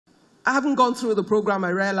having gone through the program, I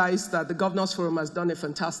realized that the Governors Forum has done a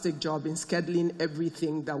fantastic job in scheduling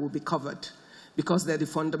everything that will be covered, because they're the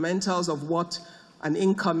fundamentals of what an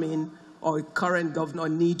incoming or a current governor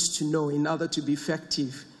needs to know in order to be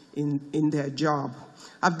effective in their job.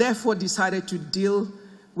 I've therefore decided to deal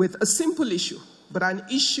with a simple issue, but an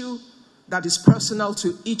issue that is personal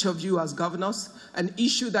to each of you as governors, an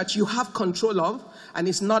issue that you have control of, and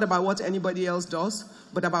it's not about what anybody else does,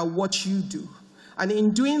 but about what you do. And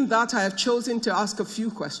in doing that, I have chosen to ask a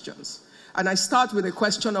few questions. And I start with a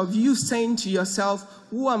question of you saying to yourself,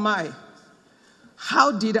 who am I?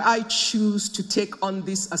 How did I choose to take on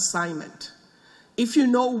this assignment? If you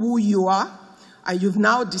know who you are, and you've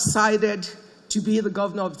now decided to be the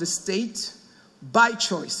governor of the state by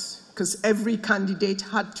choice, because every candidate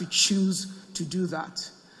had to choose to do that,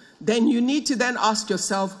 then you need to then ask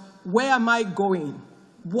yourself, where am I going?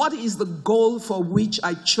 What is the goal for which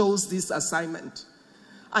I chose this assignment?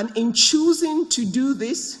 And in choosing to do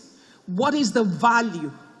this, what is the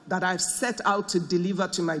value that I've set out to deliver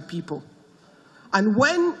to my people? And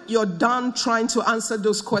when you're done trying to answer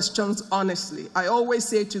those questions honestly, I always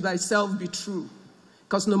say to thyself, be true.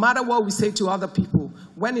 Because no matter what we say to other people,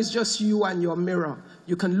 when it's just you and your mirror,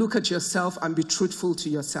 you can look at yourself and be truthful to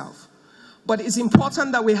yourself. But it's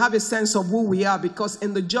important that we have a sense of who we are, because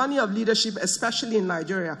in the journey of leadership, especially in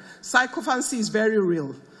Nigeria, sycophancy is very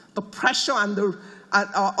real. The pressure and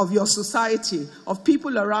of your society, of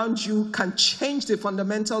people around you, can change the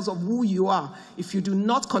fundamentals of who you are if you do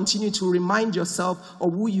not continue to remind yourself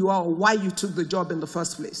of who you are or why you took the job in the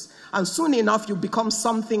first place. And soon enough, you become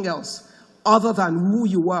something else other than who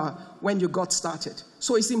you were when you got started.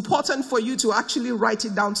 So it's important for you to actually write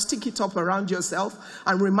it down, stick it up around yourself,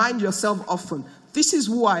 and remind yourself often, this is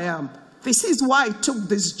who I am. This is why I took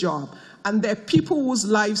this job. And there are people whose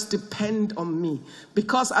lives depend on me.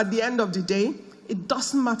 Because at the end of the day, it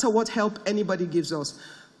doesn't matter what help anybody gives us.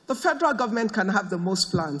 The federal government can have the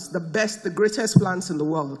most plans, the best, the greatest plans in the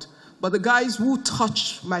world. But the guys who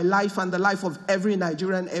touch my life and the life of every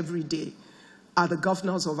Nigerian every day are the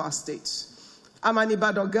governors of our states. I'm an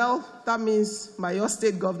Ibadan girl. That means my Oyo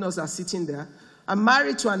state governors are sitting there. I'm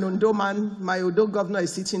married to an Ondo man. My Ondo governor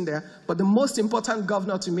is sitting there. But the most important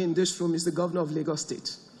governor to me in this room is the governor of Lagos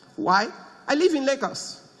State. Why? I live in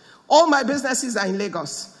Lagos. All my businesses are in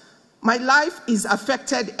Lagos. My life is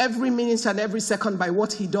affected every minute and every second by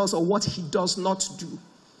what he does or what he does not do.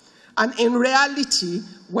 And in reality,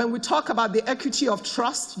 when we talk about the equity of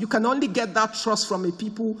trust, you can only get that trust from a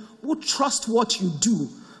people who trust what you do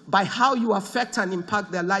by how you affect and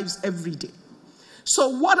impact their lives every day. So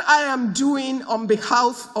what I am doing on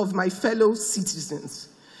behalf of my fellow citizens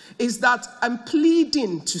is that I'm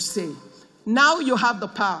pleading to say, now you have the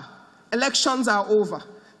power. Elections are over.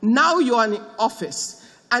 Now you're in office,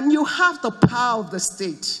 and you have the power of the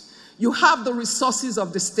state. You have the resources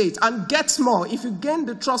of the state. And get more, if you gain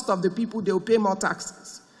the trust of the people, they will pay more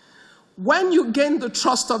taxes. When you gain the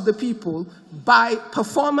trust of the people by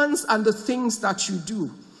performance and the things that you do,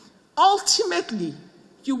 ultimately,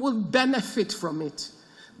 you will benefit from it.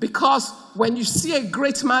 Because when you see a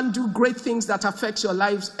great man do great things that affect your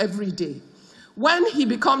lives every day, when he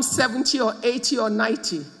becomes 70 or 80 or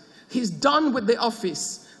 90, he's done with the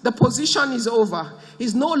office. The position is over.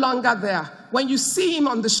 He's no longer there. When you see him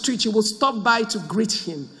on the street, you will stop by to greet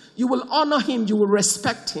him. You will honor him. You will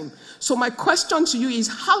respect him. So my question to you is,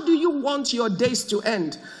 how do you want your days to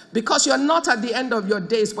end? Because you're not at the end of your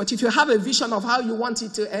days, but if you have a vision of how you want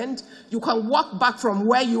it to end, you can walk back from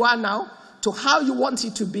where you are now to how you want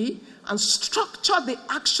it to be and structure the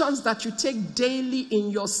actions that you take daily in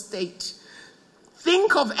your state.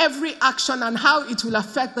 Think of every action and how it will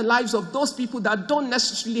affect the lives of those people that don't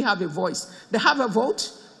necessarily have a voice. They have a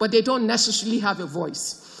vote, but they don't necessarily have a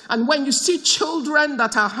voice. And when you see children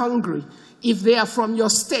that are hungry, if they are from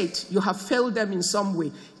your state, you have failed them in some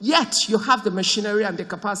way. Yet, you have the machinery and the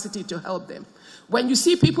capacity to help them. When you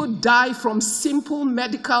see people die from simple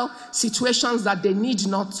medical situations that they need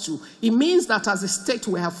not to, it means that as a state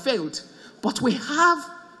we have failed. But we have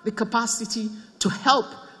the capacity to help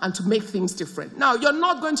and to make things different. Now, you're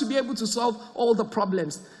not going to be able to solve all the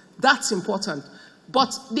problems. That's important.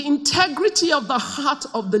 But the integrity of the heart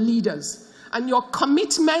of the leaders and your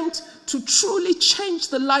commitment to truly change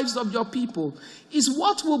the lives of your people is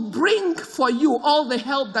what will bring for you all the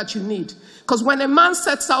help that you need. Because when a man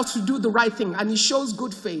sets out to do the right thing and he shows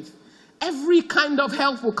good faith, every kind of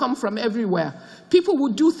help will come from everywhere. People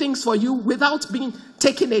will do things for you without being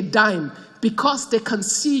taking a dime because they can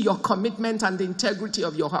see your commitment and the integrity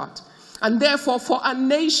of your heart. And therefore, for a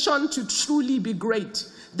nation to truly be great,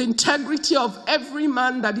 the integrity of every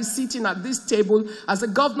man that is sitting at this table as a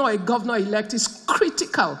governor or a governor-elect is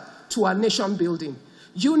critical to our nation building.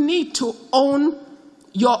 You need to own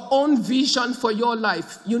your own vision for your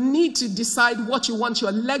life. You need to decide what you want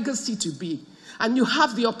your legacy to be. And you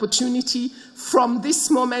have the opportunity from this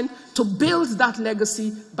moment to build that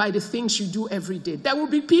legacy by the things you do every day. There will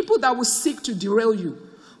be people that will seek to derail you.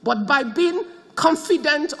 But by being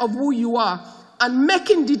confident of who you are and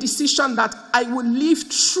making the decision that I will live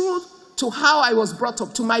true to how I was brought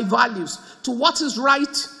up, to my values, to what is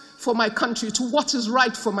right for my country, to what is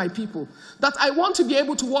right for my people, that I want to be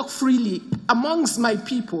able to walk freely amongst my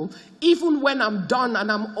people, even when I'm done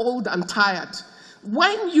and I'm old and tired.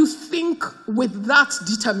 When you think with that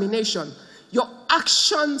determination, your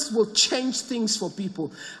actions will change things for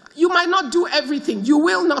people. You might not do everything. You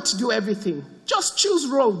will not do everything. Just choose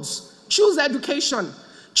roads, choose education,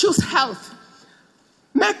 choose health.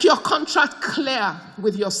 Make your contract clear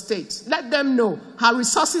with your state. Let them know how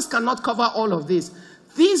resources cannot cover all of this.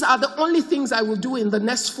 These are the only things I will do in the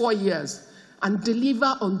next 4 years, and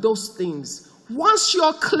deliver on those things. Once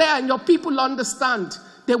you're clear and your people understand,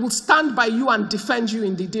 they will stand by you and defend you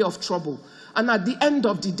in the day of trouble. And at the end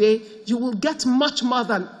of the day, you will get much more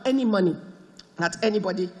than any money that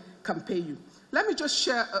anybody can pay you. Let me just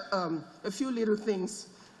share a few little things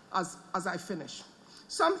as I finish.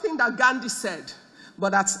 Something that Gandhi said,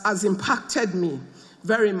 but that has impacted me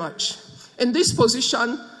very much. In this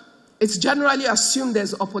position, it's generally assumed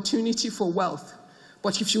there's opportunity for wealth.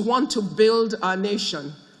 But if you want to build our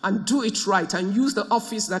nation and do it right and use the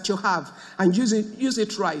office that you have and use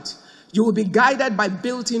it right, you will be guided by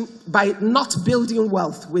not building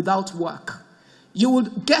wealth without work. You will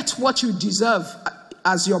get what you deserve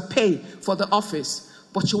as your pay for the office,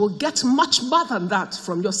 but you will get much more than that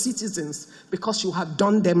from your citizens because you have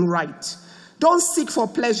done them right. Don't seek for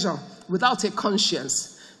pleasure without a conscience.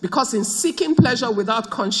 Because in seeking pleasure without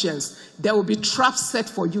conscience, there will be traps set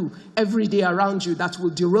for you every day around you that will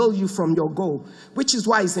derail you from your goal. Which is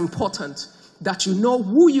why it's important that you know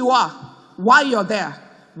who you are, why you're there,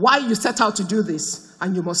 why you set out to do this,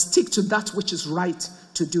 and you must stick to that which is right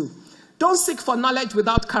to do. Don't seek for knowledge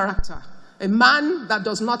without character. A man that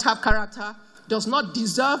does not have character does not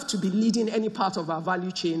deserve to be leading any part of our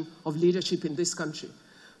value chain of leadership in this country.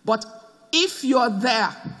 But if you're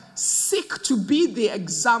there, seek to be the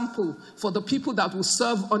example for the people that will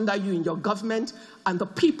serve under you in your government and the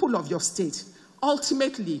people of your state.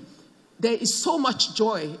 Ultimately, there is so much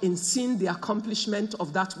joy in seeing the accomplishment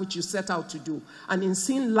of that which you set out to do and in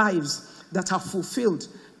seeing lives that are fulfilled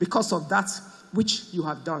because of that which you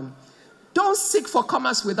have done. Don't seek for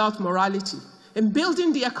commerce without morality. In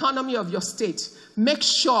building the economy of your state, make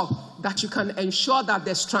sure that you can ensure that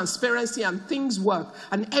there's transparency and things work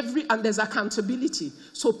and there's accountability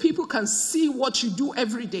so people can see what you do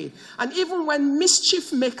every day. And even when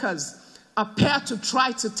mischief makers appear to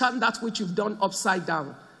try to turn that which you've done upside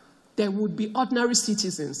down, there would be ordinary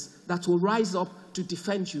citizens that will rise up to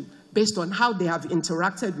defend you based on how they have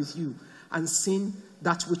interacted with you and seen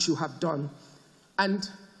that which you have done. And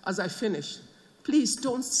as I finish, please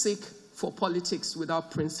don't seek for politics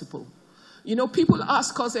without principle. You know, people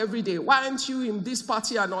ask us every day, why aren't you in this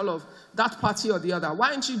party and all of that party or the other?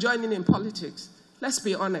 Why aren't you joining in politics? Let's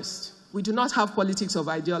be honest. We do not have politics of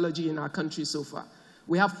ideology in our country so far.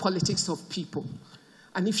 We have politics of people.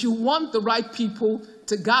 And if you want the right people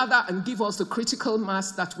to gather and give us the critical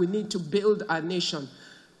mass that we need to build our nation,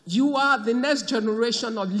 you are the next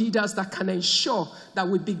generation of leaders that can ensure that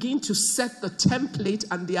we begin to set the template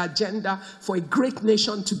and the agenda for a great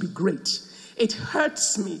nation to be great. It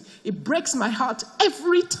hurts me. It breaks my heart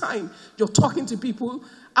every time you're talking to people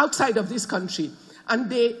outside of this country and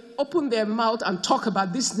they open their mouth and talk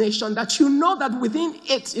about this nation that you know that within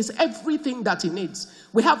it is everything that it needs.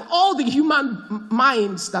 We have all the human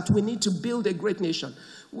minds that we need to build a great nation.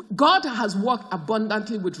 God has worked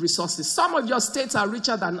abundantly with resources. Some of your states are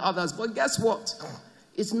richer than others, but guess what?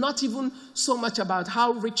 It's not even so much about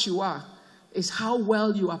how rich you are. It's how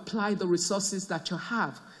well you apply the resources that you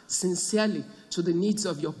have sincerely to the needs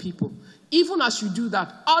of your people. Even as you do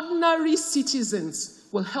that, ordinary citizens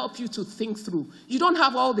will help you to think through. You don't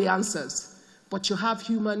have all the answers, but you have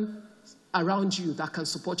humans around you that can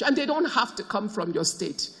support you. And they don't have to come from your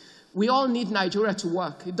state. We all need Nigeria to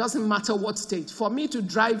work. It doesn't matter what state. For me to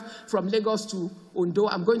drive from Lagos to Ondo,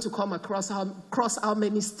 I'm going to come across how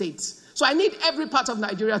many states. So I need every part of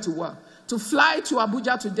Nigeria to work. To fly to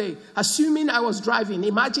Abuja today, assuming I was driving,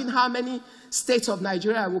 imagine how many states of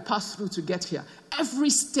Nigeria I will pass through to get here. Every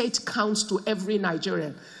state counts to every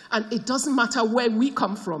Nigerian. And it doesn't matter where we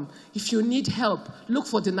come from. If you need help, look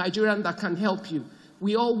for the Nigerian that can help you.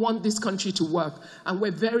 We all want this country to work, and we're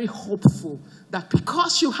very hopeful that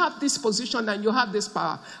because you have this position and you have this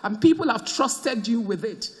power, and people have trusted you with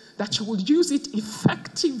it, that you will use it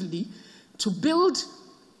effectively to build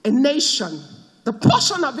a nation, the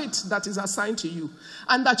portion of it that is assigned to you,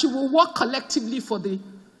 and that you will work collectively for the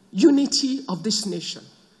unity of this nation.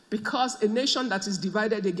 Because a nation that is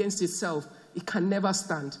divided against itself, it can never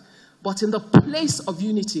stand. But in the place of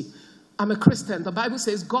unity, I'm a Christian. The Bible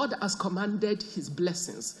says God has commanded his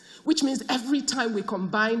blessings, which means every time we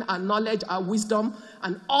combine our knowledge, our wisdom,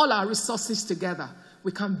 and all our resources together,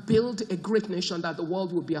 we can build a great nation that the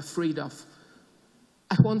world will be afraid of.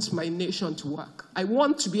 I want my nation to work. I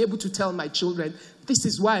want to be able to tell my children, this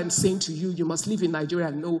is why I'm saying to you, you must live in Nigeria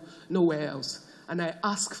and nowhere else. And I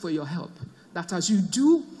ask for your help, that as you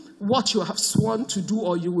do what you have sworn to do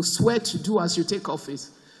or you will swear to do as you take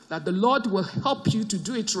office, that the Lord will help you to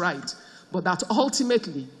do it right, but that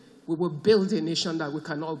ultimately we will build a nation that we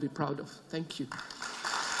can all be proud of. Thank you.